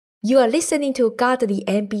You are listening to Godly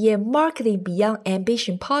MBA Marketing Beyond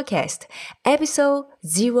Ambition podcast, episode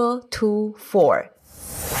 024.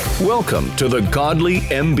 Welcome to the Godly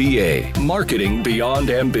MBA, Marketing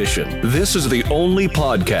Beyond Ambition. This is the only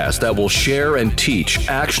podcast that will share and teach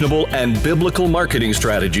actionable and biblical marketing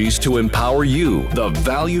strategies to empower you, the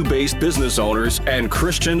value-based business owners and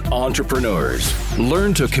Christian entrepreneurs.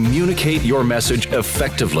 Learn to communicate your message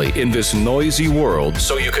effectively in this noisy world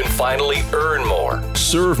so you can finally earn more,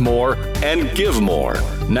 serve more, and give more.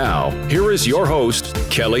 Now, here is your host,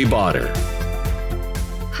 Kelly Botter.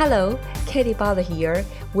 Hello, Kelly Botter here.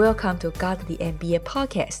 Welcome to Godly MBA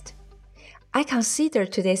podcast. I consider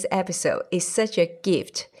today's episode is such a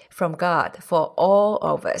gift from God for all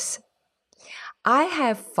of us. I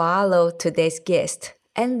have followed today's guest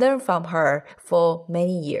and learned from her for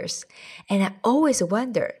many years, and I always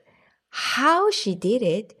wonder how she did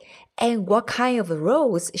it and what kind of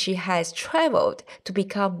roads she has traveled to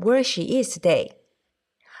become where she is today.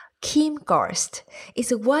 Kim Garst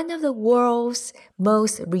is one of the world's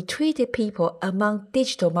most retweeted people among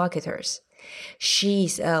digital marketers. She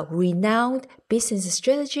is a renowned business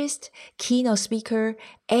strategist, keynote speaker,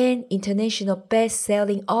 and international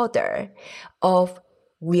best-selling author of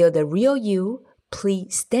Will the Real You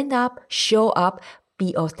Please Stand Up, Show Up,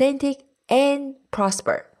 Be Authentic, and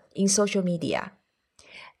Prosper in social media.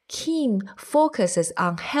 Kim focuses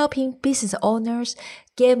on helping business owners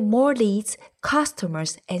get more leads,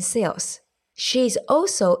 customers, and sales. She is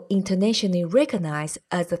also internationally recognized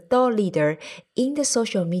as a thought leader in the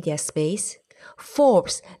social media space.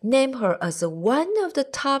 Forbes named her as one of the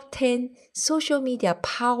top 10 social media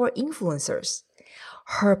power influencers.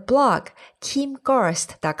 Her blog,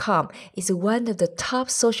 KimGarst.com, is one of the top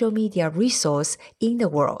social media resources in the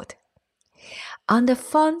world. On the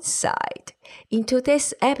fun side, in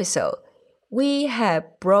today's episode, we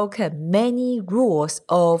have broken many rules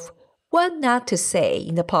of what not to say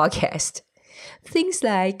in the podcast. Things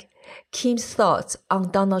like Kim's thoughts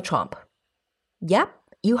on Donald Trump. Yep,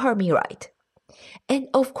 you heard me right. And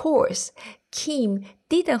of course, Kim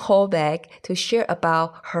didn't hold back to share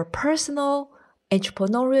about her personal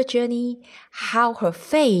entrepreneurial journey, how her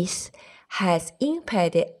faith has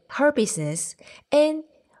impacted her business, and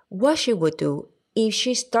what she would do if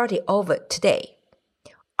she started over today.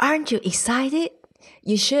 Aren't you excited?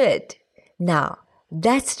 You should. Now,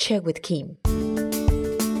 let's check with Kim.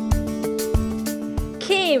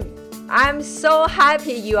 Kim, I'm so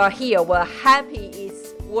happy you are here. Well, happy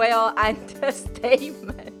is well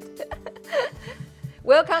understatement.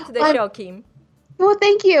 Welcome to the show, Kim. Well,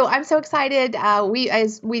 thank you. I'm so excited.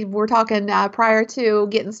 As we were talking prior to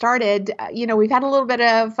getting started, we've had a little bit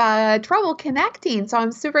of trouble connecting. So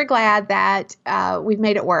I'm super glad that we've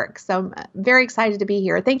made it work. So I'm very excited to be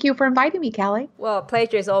here. Thank you for inviting me, Kelly. Well,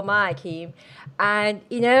 pleasure is all mine, Kim. And,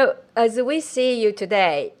 as we see you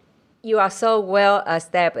today, you are so well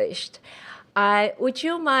established. Would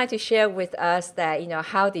you mind to share with us that,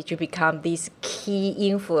 how did you become this key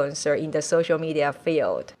influencer in the social media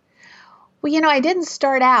field? Well, I didn't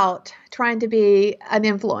start out trying to be an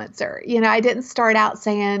influencer. I didn't start out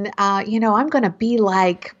saying, I'm going to be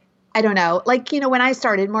like, I don't know, when I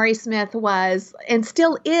started, Mari Smith was and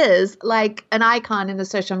still is like an icon in the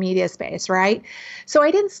social media space, right? So I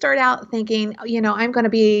didn't start out thinking, I'm going to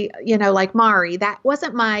be, like Mari. That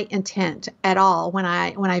wasn't my intent at all when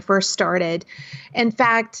I first started. In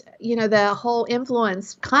fact, the whole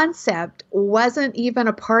influence concept wasn't even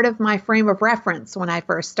a part of my frame of reference when I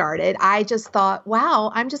first started. I just thought, wow,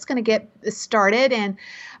 I'm just going to get started. And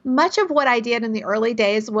much of what I did in the early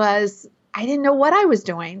days was I didn't know what I was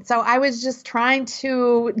doing. So I was just trying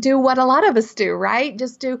to do what a lot of us do, right?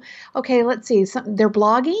 Just do, okay, let's see, they're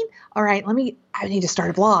blogging. All right, I need to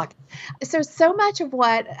start a blog. So much of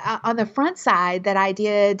what on the front side that I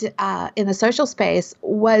did in the social space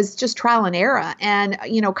was just trial and error and,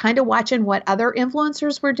 kind of watching what other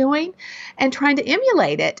influencers were doing and trying to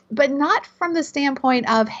emulate it, but not from the standpoint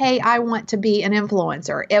of, hey, I want to be an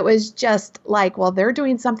influencer. It was just like, well, they're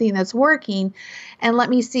doing something that's working and let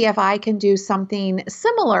me see if I can do something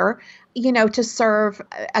similar, to serve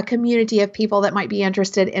a community of people that might be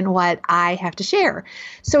interested in what I have to share.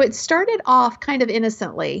 So it started off kind of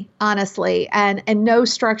innocently, honestly, and no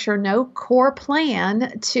structure, no core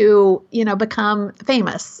plan to, become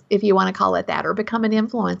famous, if you want to call it that, or become an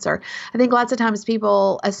influencer. I think lots of times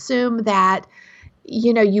people assume that,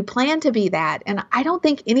 you plan to be that. And I don't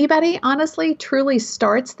think anybody honestly truly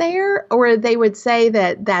starts there, or they would say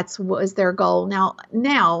that was their goal.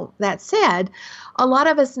 Now that said, a lot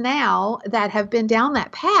of us now that have been down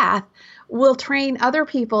that path, will train other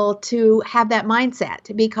people to have that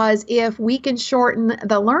mindset. Because if we can shorten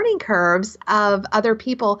the learning curves of other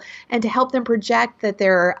people and to help them project that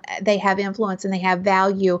they have influence and they have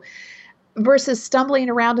value, versus stumbling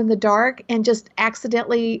around in the dark and just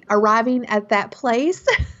accidentally arriving at that place,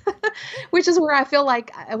 which is where I feel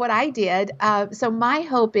like what I did. So my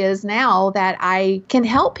hope is now that I can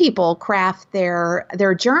help people craft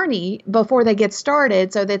their journey before they get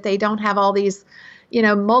started so that they don't have all these,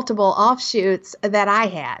 multiple offshoots that I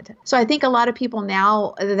had. So I think a lot of people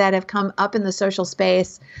now that have come up in the social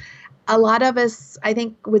space, a lot of us, I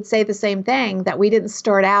think, would say the same thing, that we didn't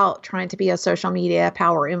start out trying to be a social media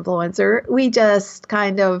power influencer. We just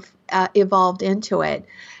kind of evolved into it.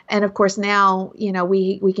 And of course, now,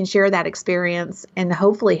 we can share that experience and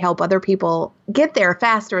hopefully help other people get there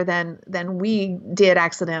faster than we did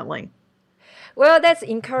accidentally. Well, that's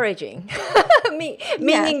encouraging.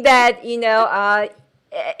 Meaning that,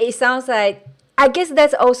 it sounds like, I guess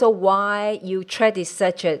that's also why you attracted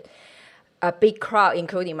such a big crowd,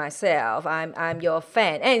 including myself. I'm your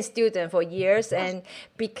fan and student for years, and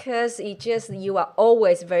because you are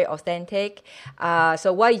always very authentic.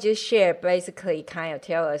 So what you just shared basically kind of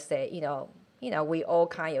tell us that we all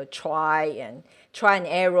kind of try and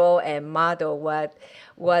error and model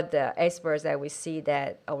what the experts that we see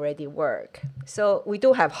that already work. So we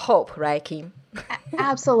do have hope, right, Kim?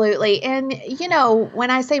 Absolutely. And, when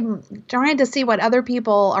I say trying to see what other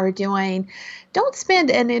people are doing, don't spend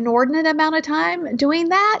an inordinate amount of time doing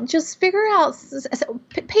that. Just figure out,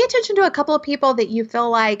 pay attention to a couple of people that you feel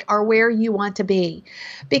like are where you want to be.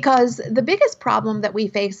 Because the biggest problem that we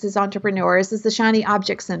face as entrepreneurs is the shiny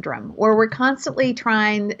object syndrome, where we're constantly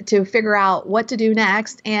trying to figure out what to do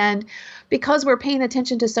next. And because we're paying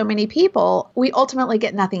attention to so many people, we ultimately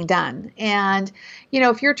get nothing done. And,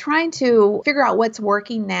 if you're trying to figure out what's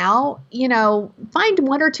working now, find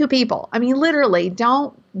one or two people. I mean, literally,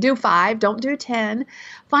 don't do 5, don't do 10.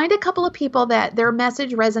 Find a couple of people that their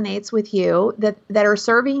message resonates with you, that are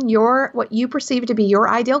serving what you perceive to be your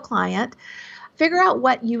ideal client. Figure out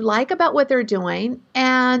what you like about what they're doing.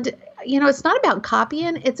 And, it's not about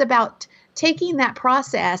copying, it's about taking that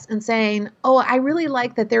process and saying, oh, I really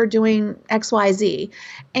like that they're doing XYZ.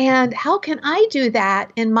 And how can I do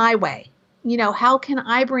that in my way? How can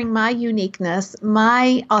I bring my uniqueness,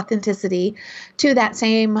 my authenticity to that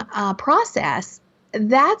same process?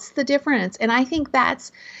 That's the difference. And I think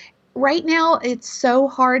that's right now, it's so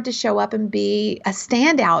hard to show up and be a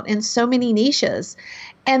standout in so many niches.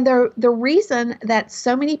 And the reason that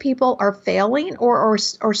so many people are failing or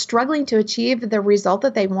struggling to achieve the result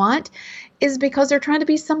that they want is because they're trying to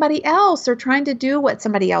be somebody else. They're trying to do what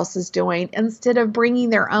somebody else is doing instead of bringing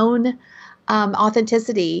their own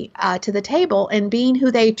authenticity to the table and being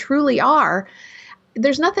who they truly are.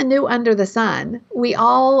 There's nothing new under the sun. We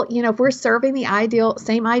all, if we're serving the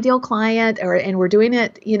same ideal client, and we're doing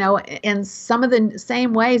it, in some of the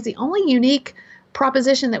same ways, the only unique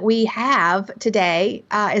proposition that we have today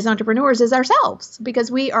as entrepreneurs is ourselves,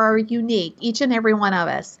 because we are unique, each and every one of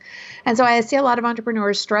us. And so I see a lot of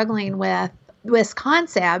entrepreneurs struggling with this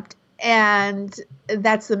concept, and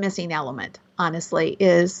that's the missing element, honestly,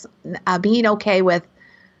 is being okay with,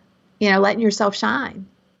 letting yourself shine.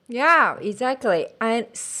 Yeah, exactly. And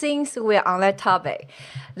since we're on that topic,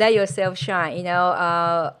 let yourself shine,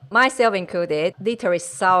 myself included, literally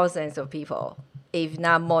thousands of people, if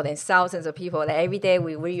not more than thousands of people, that every day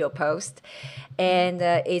we read your post. And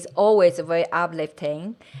it's always very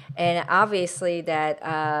uplifting. And obviously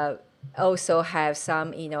that also have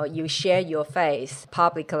some, you share your face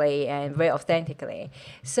publicly and very authentically.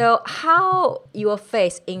 So how your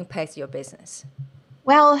face impacts your business?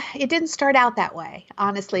 Well, it didn't start out that way,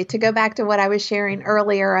 honestly. To go back to what I was sharing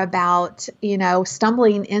earlier about,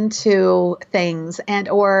 stumbling into things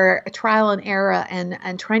or trial and error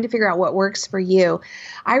and trying to figure out what works for you.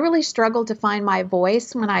 I really struggled to find my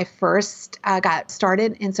voice when I first got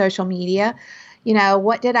started in social media.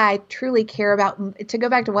 What did I truly care about? To go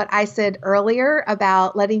back to what I said earlier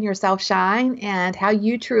about letting yourself shine and how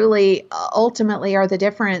you truly ultimately are the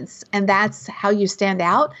difference, and that's how you stand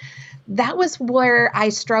out. That was where I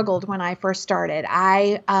struggled when I first started.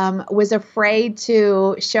 I was afraid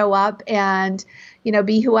to show up and,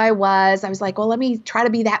 be who I was. I was like, well, let me try to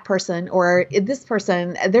be that person, or this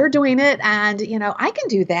person, they're doing it, and, I can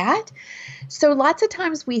do that. So lots of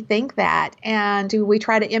times we think that, and we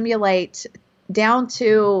try to emulate down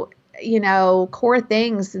to, core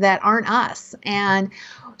things that aren't us. And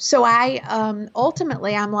so I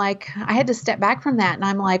ultimately, I'm like, I had to step back from that. And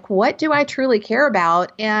I'm like, what do I truly care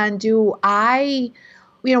about? And do I,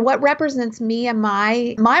 what represents me and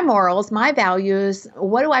my morals, my values?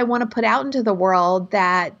 What do I want to put out into the world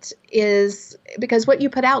that is because what you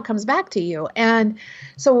put out comes back to you. And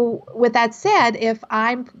so with that said, if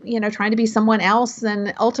I'm, trying to be someone else,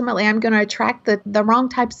 then ultimately I'm going to attract the wrong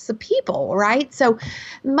types of people, right? So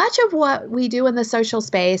much of what we do in the social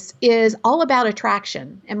space is all about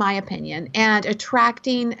attraction, in my opinion, and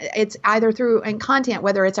attracting. It's either through content,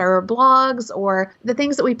 whether it's our blogs or the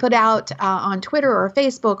things that we put out on Twitter or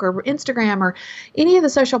Facebook or Instagram or any of the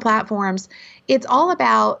social platforms. It's all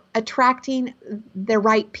about attracting the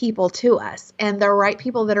right people to us and the right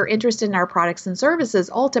people that are interested in our products and services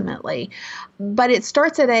ultimately. But it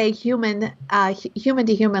starts at a human to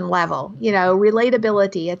human level,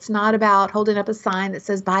 relatability. It's not about holding up a sign that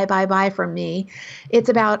says bye, bye, bye from me. It's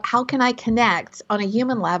about how can I connect on a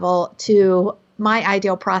human level to my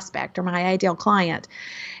ideal prospect or my ideal client.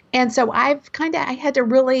 And so I had to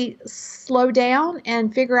really slow down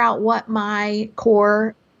and figure out what my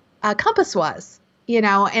core compass was,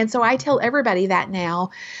 and so I tell everybody that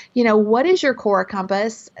now, what is your core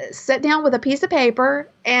compass? Sit down with a piece of paper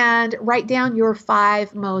and write down your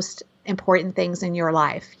 5 most important things in your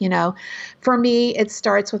life. For me, it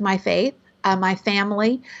starts with my faith, my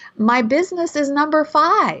family. My business is number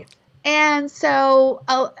 5. And so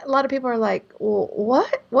a lot of people are like, well,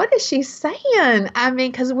 what is she saying? I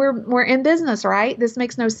mean, because we're in business, right? This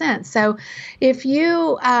makes no sense. So if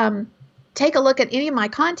you take a look at any of my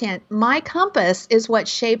content, my compass is what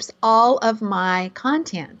shapes all of my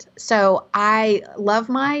content. So I love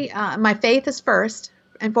my faith is first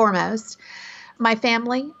and foremost. My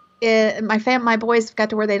family, my boys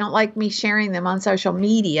got to where they don't like me sharing them on social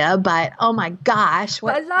media, but oh my gosh.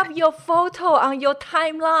 I love your photo on your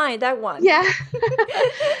timeline, that one. Yeah.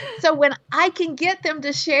 So when I can get them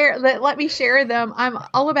to let me share them, I'm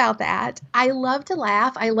all about that. I love to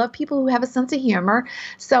laugh. I love people who have a sense of humor.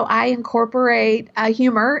 So I incorporate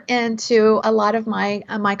humor into a lot of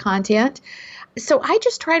my content. So I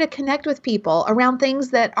just try to connect with people around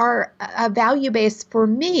things that are value-based for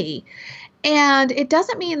me. And it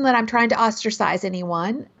doesn't mean that I'm trying to ostracize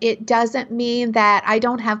anyone. It doesn't mean that I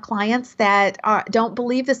don't have clients that don't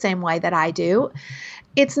believe the same way that I do.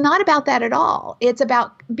 It's not about that at all. It's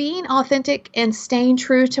about being authentic and staying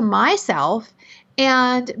true to myself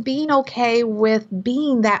and being okay with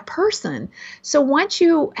being that person. So once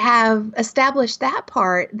you have established that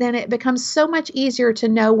part, then it becomes so much easier to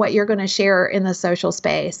know what you're going to share in the social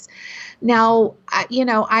space. Now,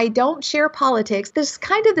 I don't share politics. There's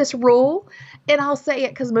kind of this rule, and I'll say it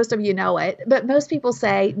because most of you know it, but most people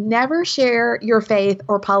say never share your faith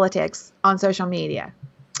or politics on social media.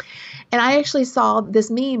 And I actually saw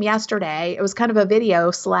this meme yesterday. It was kind of a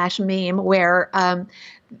video / meme where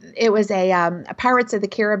it was a Pirates of the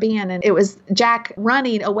Caribbean, and it was Jack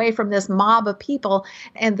running away from this mob of people.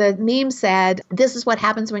 And the meme said, "This is what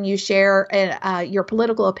happens when you share your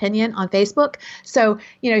political opinion on Facebook." So,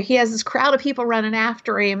 he has this crowd of people running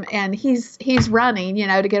after him, and he's running,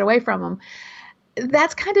 to get away from them.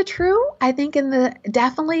 That's kind of true, I think,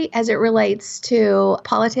 definitely as it relates to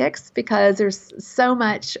politics, because there's so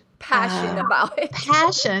much passion about it.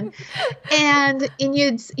 Passion. And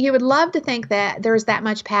you would love to think that there's that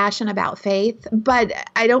much passion about faith, but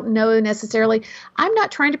I don't know necessarily. I'm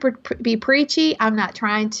not trying to be preachy. I'm not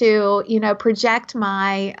trying to, project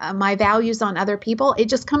my values on other people. It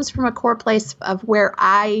just comes from a core place of where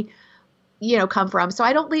I come from. So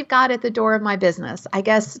I don't leave God at the door of my business. I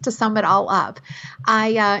guess to sum it all up,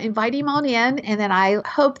 I invite him on in, and then I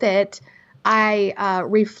hope that I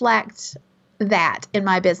reflect that in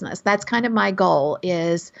my business. That's kind of my goal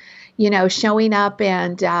is, showing up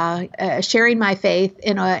and sharing my faith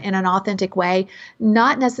in an authentic way,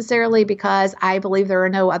 not necessarily because I believe there are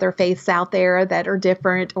no other faiths out there that are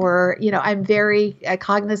different, or, I'm very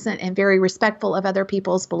cognizant and very respectful of other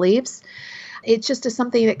people's beliefs. It's just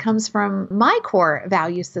something that comes from my core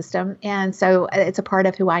value system. And so it's a part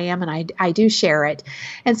of who I am, and I do share it.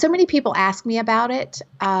 And so many people ask me about it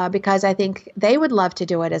because I think they would love to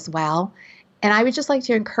do it as well. And I would just like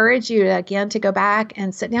to encourage you again to go back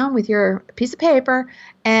and sit down with your piece of paper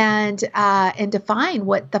and define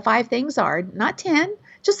what the 5 things are, not 10,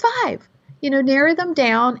 just 5. Narrow them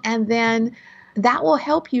down, and then that will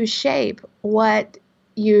help you shape what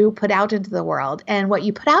you put out into the world. And what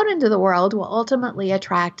you put out into the world will ultimately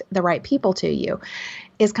attract the right people to you,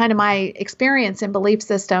 is kind of my experience and belief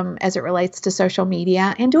system as it relates to social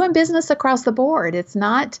media and doing business across the board. It's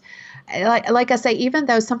not, like I say, even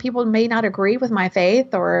though some people may not agree with my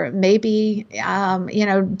faith or maybe,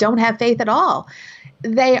 don't have faith at all,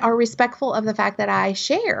 they are respectful of the fact that I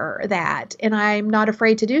share that, and I'm not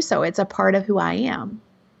afraid to do so. It's a part of who I am.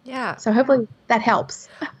 Yeah. So hopefully that helps.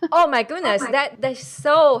 Oh my goodness, that's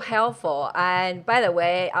so helpful. And by the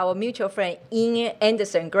way, our mutual friend Ian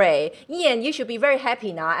Anderson Gray, Ian, you should be very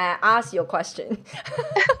happy now. I asked your question.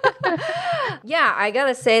 Yeah, I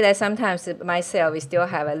gotta say that sometimes myself, we still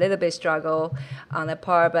have a little bit struggle on the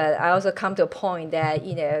part, but I also come to a point that,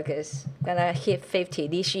 because gonna hit 50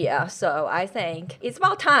 this year. So I think it's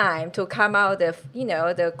about time to come out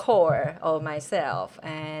the core of myself.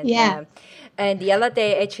 And Yeah. And the other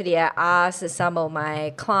day, actually, I asked some of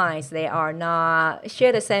my clients, they are not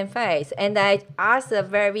share the same faith. And I asked a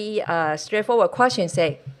very straightforward question,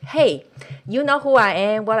 say, hey, you know who I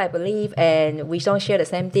am, what I believe, and we don't share the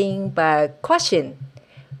same thing, but question,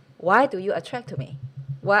 why do you attract to me?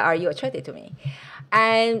 Why are you attracted to me?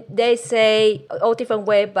 And they say, all different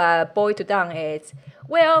way, but boil to down is,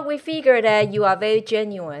 well, we figure that you are very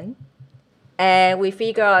genuine, and we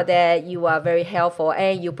figure out that you are very helpful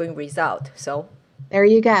and you bring result. So there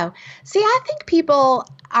you go. See, I think people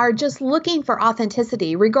are just looking for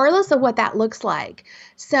authenticity, regardless of what that looks like.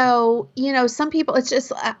 So, some people, it's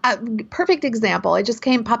just a perfect example. It just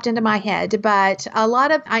popped into my head. But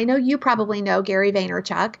I know you probably know Gary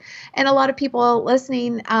Vaynerchuk, and a lot of people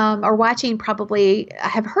listening or watching probably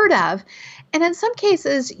have heard of. And in some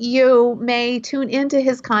cases, you may tune into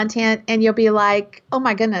his content and you'll be like, oh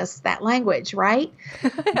my goodness, that language, right?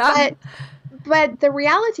 But the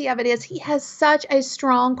reality of it is he has such a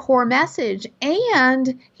strong core message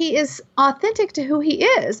and he is authentic to who he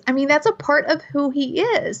is. I mean, that's a part of who he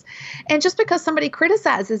is. And just because somebody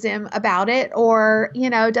criticizes him about it or,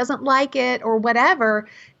 doesn't like it or whatever,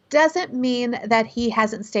 doesn't mean that he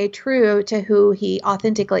hasn't stayed true to who he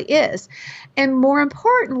authentically is. And more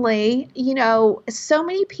importantly, so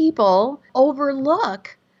many people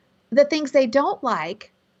overlook the things they don't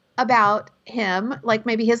like about him, like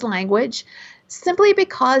maybe his language, simply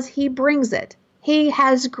because he brings it. He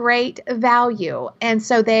has great value. And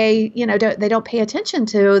so they don't pay attention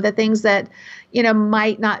to the things that,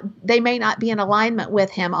 may not be in alignment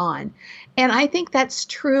with him on. And I think that's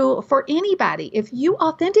true for anybody. If you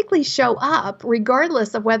authentically show up,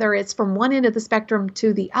 regardless of whether it's from one end of the spectrum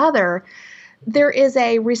to the other, there is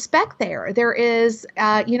a respect there. There is,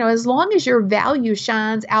 as long as your value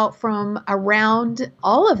shines out from around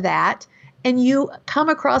all of that and you come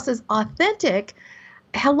across as authentic,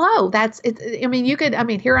 hello, that's it. I mean,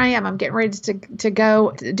 here I am, I'm getting ready to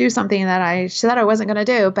go do something that I said I wasn't going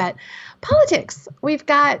to do, but politics, we've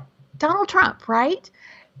got Donald Trump, right?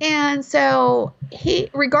 And so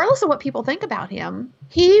regardless of what people think about him,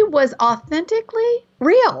 he was authentically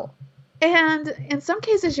real. And in some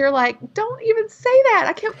cases, you're like, don't even say that.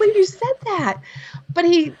 I can't believe you said that. But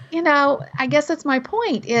I guess that's my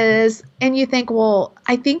point is, and you think, well,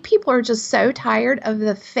 I think people are just so tired of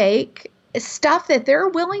the fake stuff that they're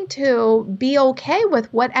willing to be okay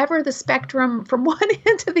with whatever the spectrum from one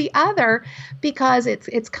end to the other, because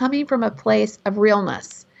it's coming from a place of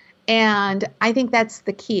realness. And I think that's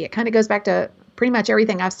the key. It kind of goes back to pretty much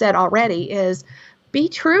everything I've said already is be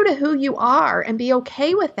true to who you are and be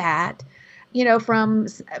okay with that, from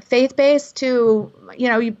faith-based to,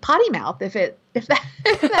 you potty mouth if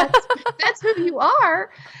that's who you are,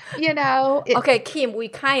 Okay, Kim, we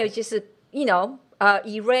kind of just,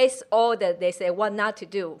 erase all that they say what not to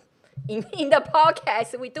do. In the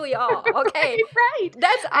podcast, we do it all. Okay. Right.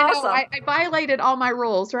 That's awesome. I violated all my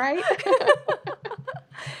rules, right?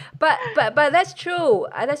 But that's true.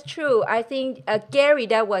 That's true. I think Gary,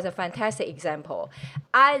 that was a fantastic example.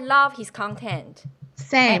 I love his content.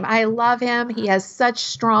 Same. I love him. He has such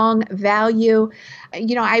strong value. I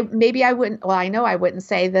know I wouldn't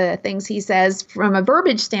say the things he says from a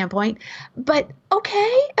verbiage standpoint, but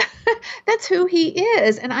okay, that's who he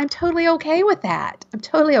is. And I'm totally okay with that.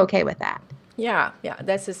 Yeah.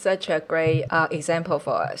 That's such a great example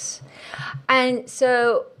for us. And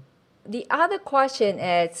so the other question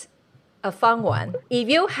is a fun one. If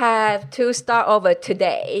you have to start over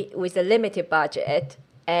today with a limited budget,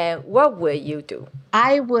 what would you do?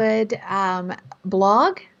 I would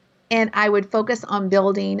blog, and I would focus on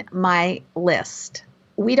building my list.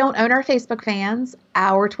 We don't own our Facebook fans,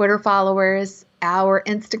 our Twitter followers, our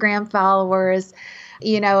Instagram followers.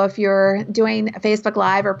 If you're doing Facebook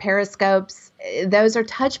Live or Periscopes, those are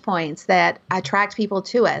touch points that attract people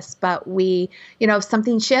to us. But if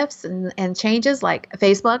something shifts and changes, like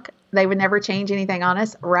Facebook, they would never change anything on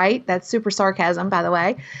us, right? That's super sarcasm, by the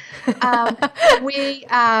way.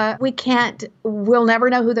 We'll never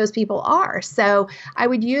know who those people are. So I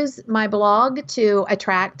would use my blog to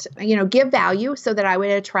attract, give value so that I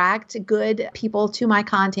would attract good people to my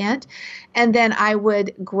content. And then I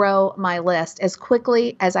would grow my list as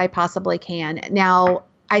quickly as I possibly can. Now,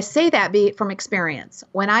 I say that from experience.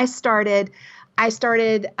 When I started, I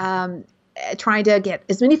started trying to get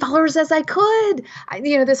as many followers as I could.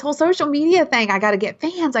 This whole social media thing, I got to get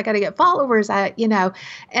fans, I got to get followers, and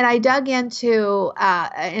I dug into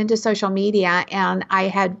social media, and I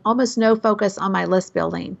had almost no focus on my list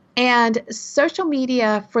building. And social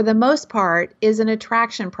media, for the most part, is an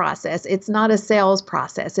attraction process. It's not a sales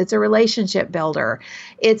process. It's a relationship builder.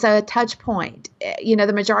 It's a touch point.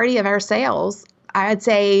 The majority of our sales, I'd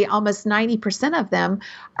say almost 90% of them,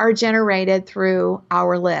 are generated through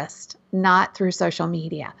our list, not through social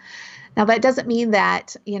media. Now, that doesn't mean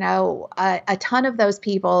that, a ton of those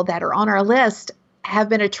people that are on our list have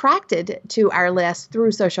been attracted to our list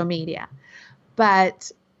through social media.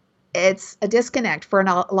 But it's a disconnect for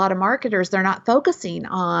a lot of marketers. They're not focusing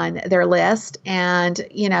on their list, and,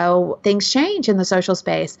 things change in the social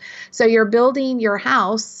space. So you're building your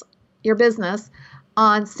house, your business,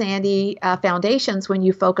 on sandy foundations when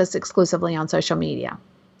you focus exclusively on social media.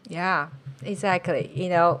 Yeah, exactly.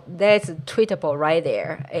 There's a tweetable right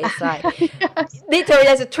there. It's like yes. Literally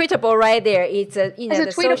there's a tweetable right there. It's a it's a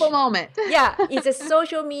tweetable moment. Yeah, it's a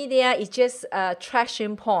social media. It's just a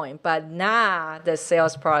traction point, but not the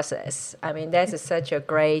sales process. I mean, that's such a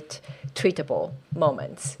great tweetable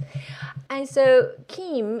moment. And so,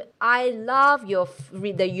 Kim, I love your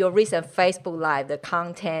recent Facebook Live, the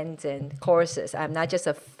content and courses. I'm not just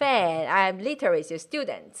a fan. I'm literally a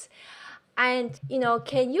student. And,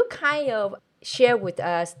 can you kind of share with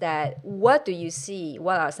us that what do you see?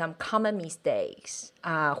 What are some common mistakes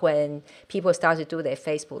when people start to do their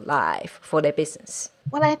Facebook Live for their business?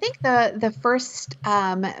 Well, I think the first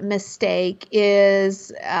mistake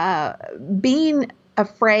is being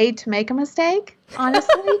afraid to make a mistake,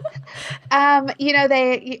 honestly. And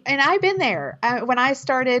I've been there. When I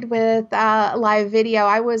started with live video,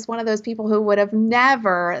 I was one of those people who would have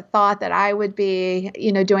never thought that I would be,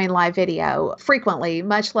 doing live video frequently,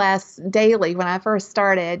 much less daily when I first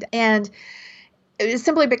started. And it was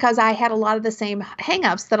simply because I had a lot of the same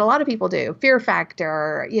hangups that a lot of people do. Fear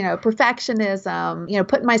factor, perfectionism,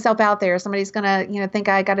 putting myself out there. Somebody's going to, think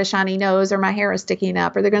I got a shiny nose or my hair is sticking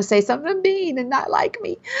up, or they're going to say something mean and not like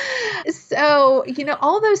me. So,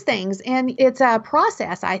 all those things. And it's a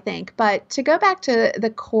process, I think. But to go back to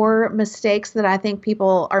the core mistakes that I think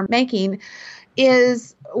people are making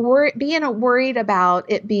is being worried about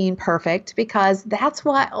it being perfect, because that's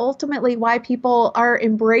ultimately why people are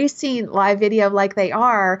embracing live video like they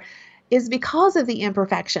are, is because of the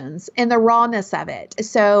imperfections and the rawness of it.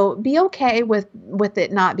 So be okay with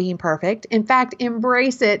it not being perfect. In fact,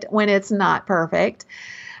 embrace it when it's not perfect.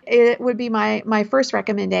 It would be my first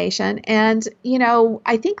recommendation. And,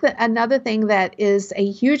 I think that another thing that is a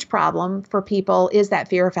huge problem for people is that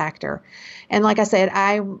fear factor. And like I said,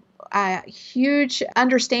 a huge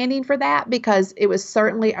understanding for that, because it was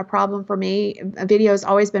certainly a problem for me. Video has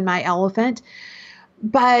always been my elephant.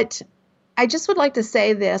 But I just would like to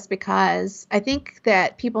say this, because I think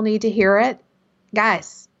that people need to hear it.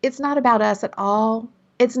 Guys, it's not about us at all.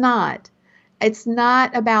 It's not. It's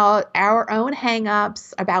not about our own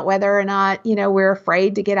hangups, about whether or not, we're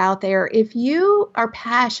afraid to get out there. If you are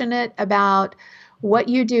passionate about what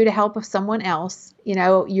you do to help someone else,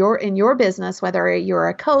 you're in your business, whether you're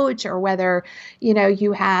a coach or whether,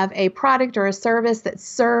 you have a product or a service that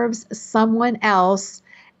serves someone else,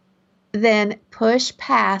 then push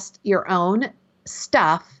past your own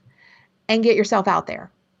stuff and get yourself out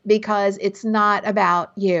there, because it's not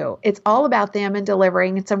about you. It's all about them and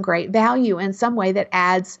delivering some great value in some way that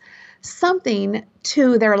adds something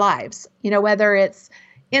to their lives, whether it's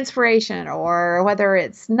inspiration or whether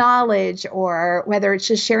it's knowledge or whether it's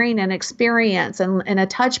just sharing an experience and a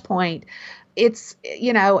touch point. It's,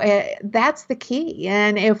 that's the key.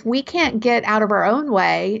 And if we can't get out of our own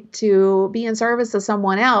way to be in service of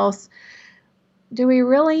someone else, do we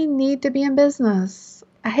really need to be in business?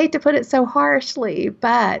 I hate to put it so harshly,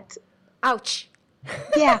 but ouch.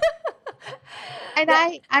 Yeah. And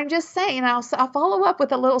I'm just saying, I'll follow up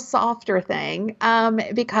with a little softer thing,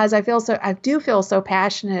 because I do feel so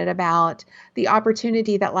passionate about the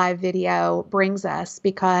opportunity that live video brings us,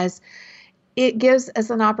 because it gives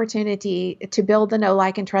us an opportunity to build the know,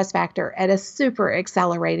 like, and trust factor at a super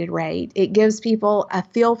accelerated rate. It gives people a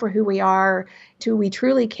feel for who we are, we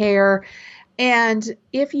truly care. And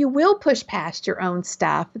if you will push past your own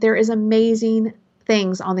stuff, there is amazing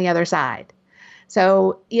things on the other side.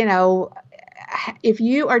 So, if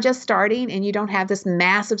you are just starting and you don't have this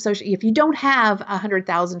massive if you don't have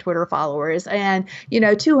 100,000 Twitter followers and,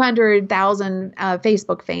 200,000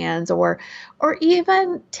 Facebook fans or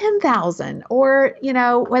even 10,000, or,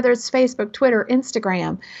 whether it's Facebook, Twitter,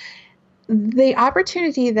 Instagram, the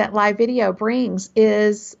opportunity that live video brings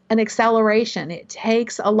is an acceleration. It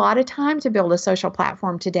takes a lot of time to build a social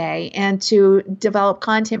platform today and to develop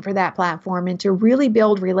content for that platform and to really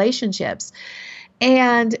build relationships.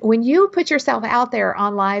 And when you put yourself out there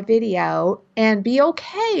on live video and be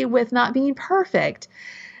okay with not being perfect,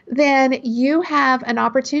 then you have an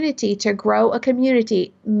opportunity to grow a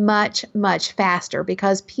community much, much faster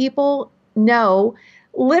because people know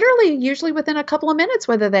literally usually within a couple of minutes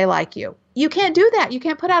whether they like you. You can't do that. You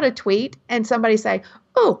can't put out a tweet and somebody say,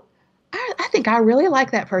 oh, I think I really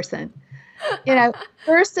like that person.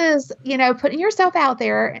 Versus, putting yourself out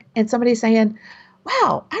there and somebody saying,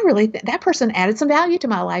 wow, I really that person added some value to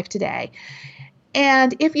my life today.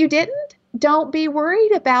 And if you didn't, don't be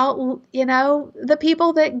worried about, the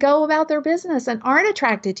people that go about their business and aren't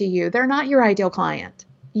attracted to you. They're not your ideal client.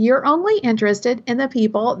 You're only interested in the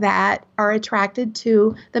people that are attracted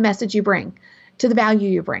to the message you bring, to the value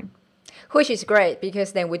you bring. Which is great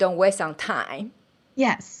because then we don't waste our time.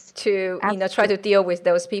 Yes. To, try to deal with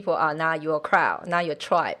those people are not your crowd, not your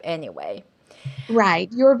tribe anyway. Right.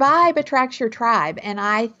 Your vibe attracts your tribe. And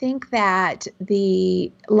I think that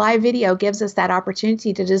the live video gives us that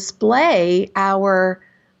opportunity to display our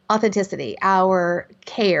authenticity, our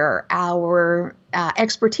care, our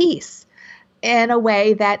expertise in a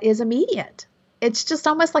way that is immediate. It's just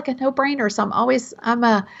almost like a no-brainer. So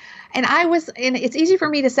and it's easy for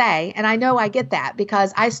me to say, and I know I get that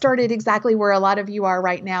because I started exactly where a lot of you are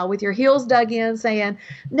right now with your heels dug in saying,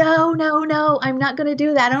 no, I'm not going to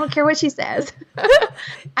do that. I don't care what she says.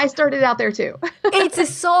 I started out there too.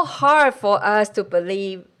 It's so hard for us to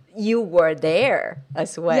believe you were there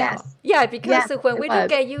as well. Yes. Yeah, because when we was.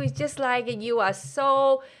 look at you, it's just like you are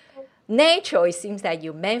so natural. It seems that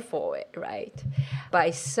you meant for it, right? But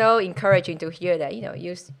it's so encouraging to hear that,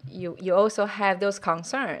 you also have those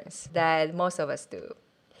concerns that most of us do.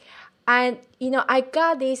 And, I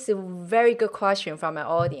got this very good question from my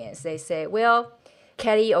audience. They say, well,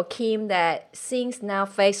 Kelly or Kim, that since now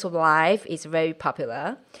Facebook Live is very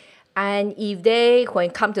popular, and if they, when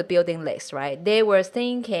it comes to building lists, right, they were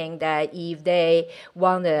thinking that if they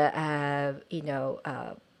want to,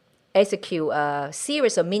 execute a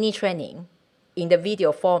series of mini training in the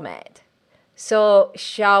video format. So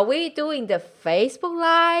shall we do in the Facebook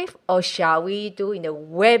Live or shall we do in the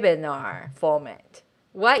webinar format?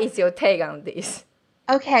 What is your take on this?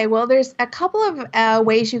 Okay, well, there's a couple of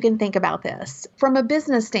ways you can think about this. From a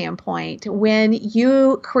business standpoint, when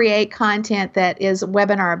you create content that is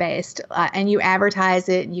webinar-based and you advertise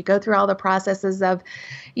it and you go through all the processes of,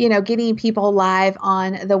 getting people live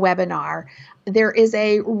on the webinar, there is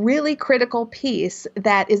a really critical piece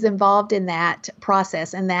that is involved in that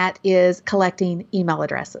process, and that is collecting email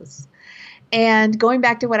addresses. And going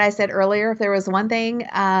back to what I said earlier, if there was one thing,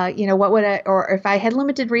 what would or if I had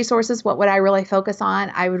limited resources, what would I really focus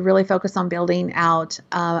on? I would really focus on building out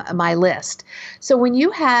my list. So when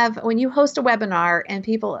you host a webinar and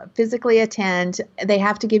people physically attend, they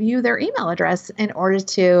have to give you their email address in order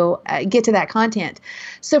to get to that content.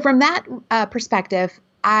 So from that perspective,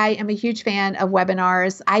 I am a huge fan of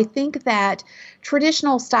webinars. I think that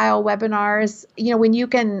traditional style webinars,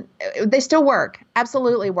 they still work,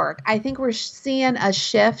 absolutely work. I think we're seeing a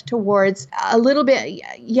shift towards a little bit.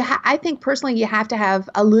 I think personally, you have to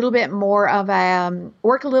have a little bit more of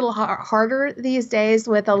work a little harder these days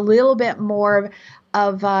with a little bit more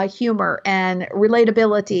of humor and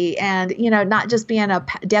relatability and, not just being a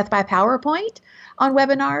death by PowerPoint on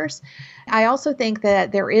webinars. I also think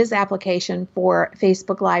that there is application for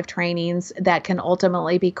Facebook Live trainings that can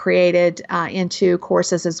ultimately be created into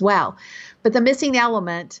courses as well. But the missing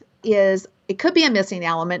element is, it could be a missing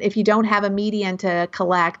element if you don't have a medium to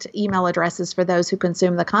collect email addresses for those who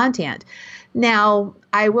consume the content. Now,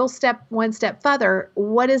 I will step one step further.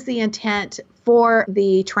 What is the intent for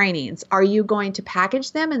the trainings? Are you going to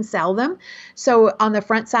package them and sell them? So on the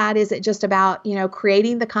front side, is it just about,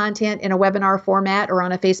 creating the content in a webinar format or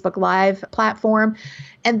on a Facebook Live platform,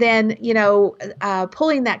 and then,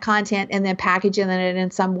 pulling that content and then packaging it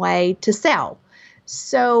in some way to sell?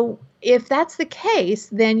 So if that's the case,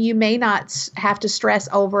 then you may not have to stress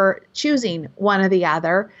over choosing one or the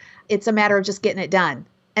other. It's a matter of just getting it done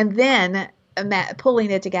and then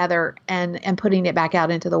pulling it together and putting it back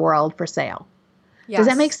out into the world for sale. Yes. Does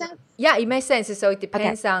that make sense? Yeah, it makes sense. So it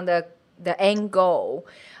depends on the end goal.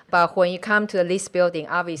 But when you come to the list building,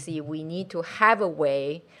 obviously we need to have a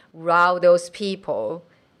way route those people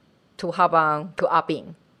to hop on to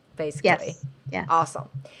opt-in, basically. Yes. Yeah. Awesome.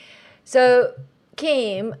 So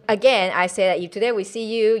Kim, again, I say that if today we see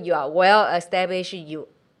you, you are well established.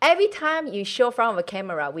 Every time you show in front of a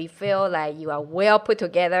camera, we feel like you are well put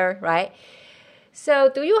together, right?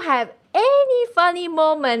 So do you have Any funny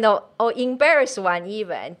moment or embarrassed one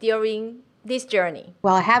even during this journey?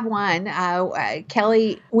 Well, I have one.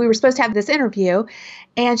 Kelly, we were supposed to have this interview,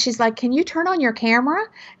 and she's like, "Can you turn on your camera?"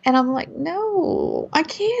 And I'm like, "No, I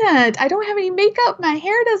can't. I don't have any makeup. I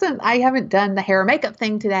haven't done the hair and makeup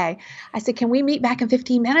thing today." I said, "Can we meet back in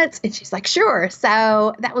 15 minutes?" And she's like, "Sure."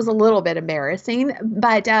 So that was a little bit embarrassing.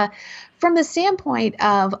 But from the standpoint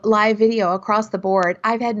of live video across the board,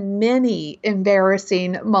 I've had many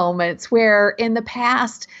embarrassing moments where in the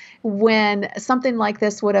past, when something like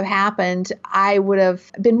this would have happened, I would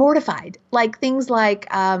have been mortified. Like things like,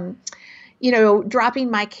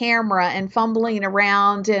 dropping my camera and fumbling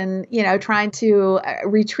around and, trying to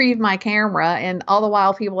retrieve my camera. And all the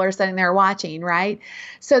while people are sitting there watching, right?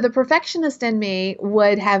 So the perfectionist in me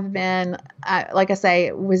would have been, like I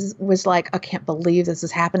say, was like, I can't believe this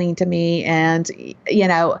is happening to me. And,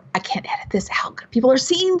 I can't edit this out. People are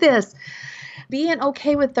seeing this. Being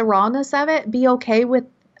okay with the rawness of it, be okay with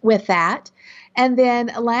that. And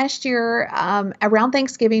then last year, around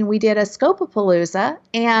Thanksgiving, we did a Scopapalooza,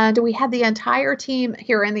 and we had the entire team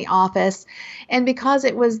here in the office. And because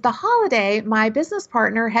it was the holiday, my business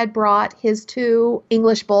partner had brought his 2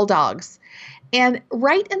 English bulldogs. And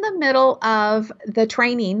right in the middle of the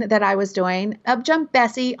training that I was doing, up jumped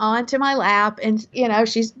Bessie onto my lap, and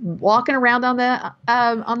she's walking around on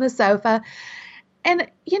the sofa. And,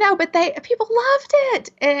 but people loved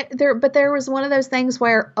it. But there was one of those things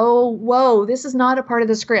where, oh, whoa, this is not a part of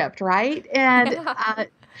the script, right? And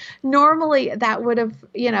normally that would have,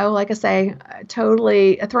 like I say,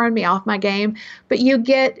 totally thrown me off my game. But you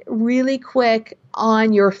get really quick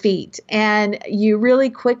on your feet and you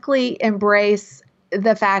really quickly embrace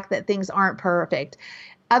the fact that things aren't perfect.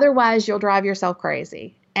 Otherwise, you'll drive yourself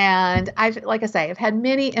crazy. And I've had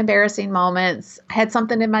many embarrassing moments. I had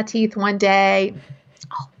something in my teeth one day.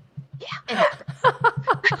 Oh, yeah, it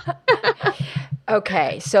happened.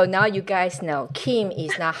 Okay, so now you guys know Kim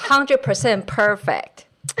is not 100% perfect,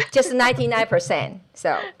 just 99%.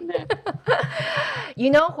 So,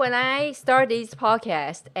 when I start this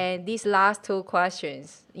podcast and these last 2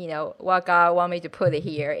 questions, what God want me to put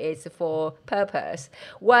here is for purpose.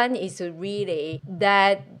 One is really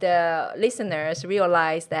that the listeners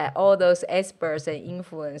realize that all those experts and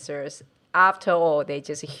influencers, after all, they're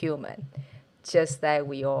just human, just like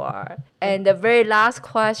we all are. And the very last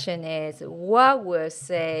question is, what would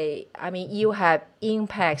say, you have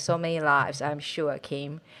impacted so many lives, I'm sure,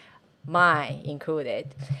 Kim, mine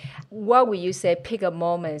included. What would you say, pick a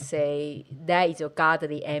moment, say that is a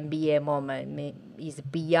godly MBA moment, is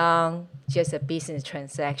beyond just a business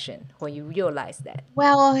transaction when you realize that?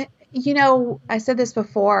 Well, I said this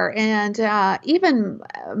before, and even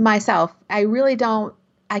myself, I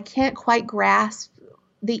can't quite grasp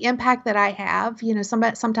the impact that I have.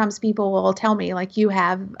 Sometimes people will tell me, like you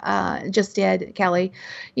have just did, Kelly,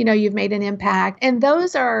 you've made an impact. And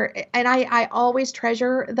those are, and I always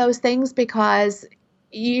treasure those things because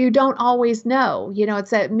you don't always know,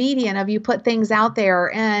 it's a median of you put things out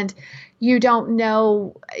there and you don't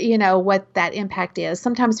know, what that impact is.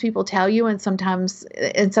 Sometimes people tell you and sometimes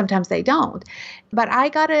they don't. But I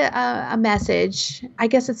got a message, I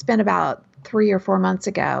guess it's been about 3 or 4 months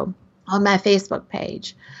ago, on my Facebook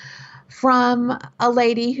page from a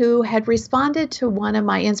lady who had responded to one of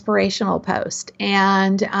my inspirational posts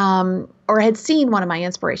and or had seen one of my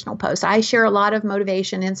inspirational posts. I share a lot of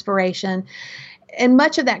motivation, inspiration, and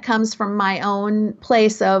much of that comes from my own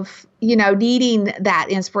place of, needing that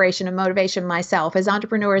inspiration and motivation myself. As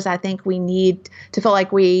entrepreneurs, I think we need to feel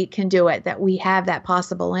like we can do it, that we have that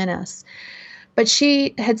possible in us. But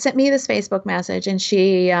she had sent me this Facebook message, and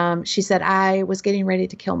she said, I was getting ready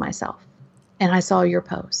to kill myself, and I saw your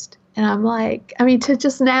post. And I'm like, to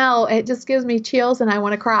just now, it just gives me chills, and I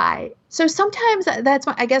want to cry. So sometimes that's,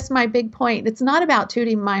 I guess, my big point. It's not about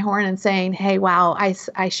tooting my horn and saying, hey, wow,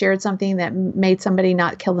 I shared something that made somebody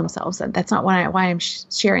not kill themselves. That's not why I'm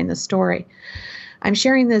sharing this story. I'm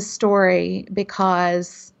sharing this story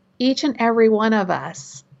because each and every one of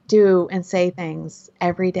us do and say things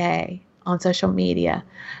every day on social media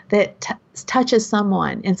that touches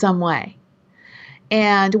someone in some way.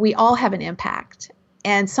 And we all have an impact.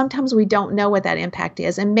 And sometimes we don't know what that impact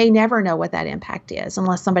is and may never know what that impact is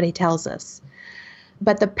unless somebody tells us.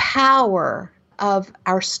 But the power of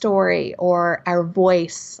our story or our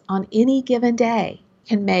voice on any given day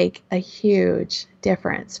can make a huge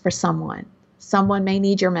difference for someone. Someone may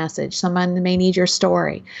need your message. Someone may need your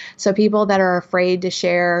story. So people that are afraid to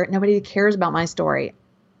share, nobody cares about my story.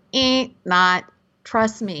 Not.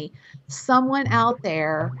 Trust me. Someone out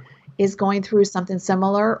there is going through something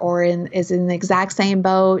similar or is in the exact same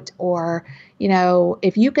boat, or,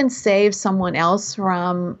 if you can save someone else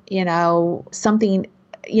from, something,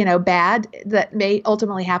 bad that may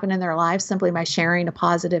ultimately happen in their lives simply by sharing a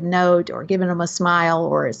positive note or giving them a smile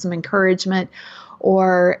or some encouragement,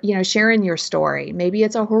 or, sharing your story. Maybe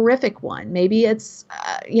it's a horrific one. Maybe it's,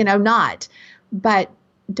 not, but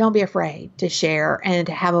don't be afraid to share and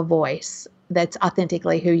to have a voice that's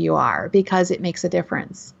authentically who you are, because it makes a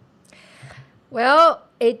difference. Well,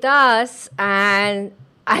 it does. And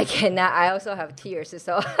I also have tears,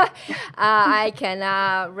 so I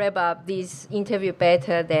cannot wrap up this interview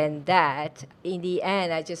better than that. In the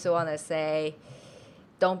end, I just want to say,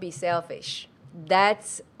 don't be selfish.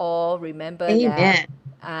 That's all. Remember Amen. that.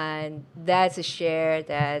 And that's a share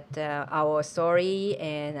that our story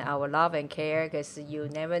and our love and care, because you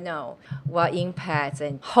never know what impacts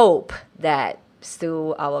and hope that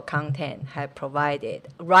through our content have provided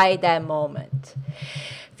right that moment.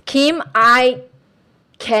 Kim, I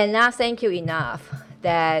cannot thank you enough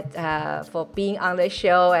that for being on the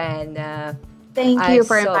show, and thank you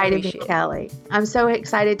for inviting me, Kelly. I'm so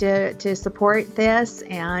excited to support this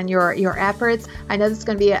and your efforts. I know this is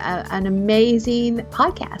going to be an amazing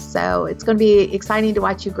podcast, so it's going to be exciting to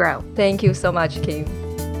watch you grow. Thank you so much, Kim.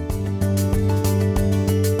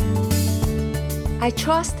 I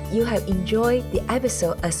trust you have enjoyed the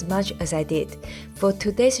episode as much as I did. For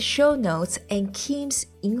today's show notes and Kim's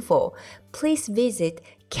info, please visit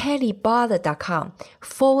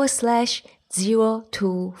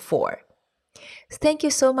kellybarter.com/024. Thank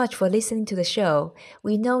you so much for listening to the show.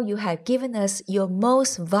 We know you have given us your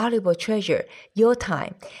most valuable treasure, your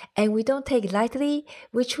time, and we don't take it lightly.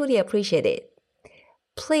 We truly appreciate it.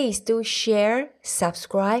 Please do share,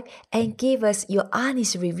 subscribe, and give us your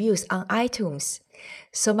honest reviews on iTunes,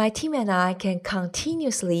 so my team and I can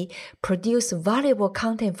continuously produce valuable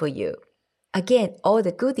content for you. Again, all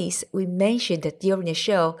the goodies we mentioned during the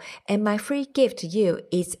show and my free gift to you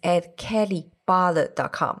is at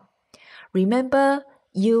kellybarter.com. Remember,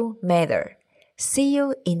 you matter. See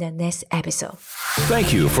you in the next episode.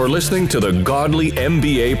 Thank you for listening to the Godly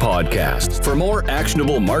MBA podcast. For more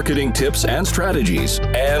actionable marketing tips and strategies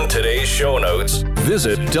and today's show notes,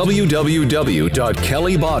 visit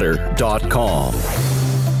www.kellybarter.com.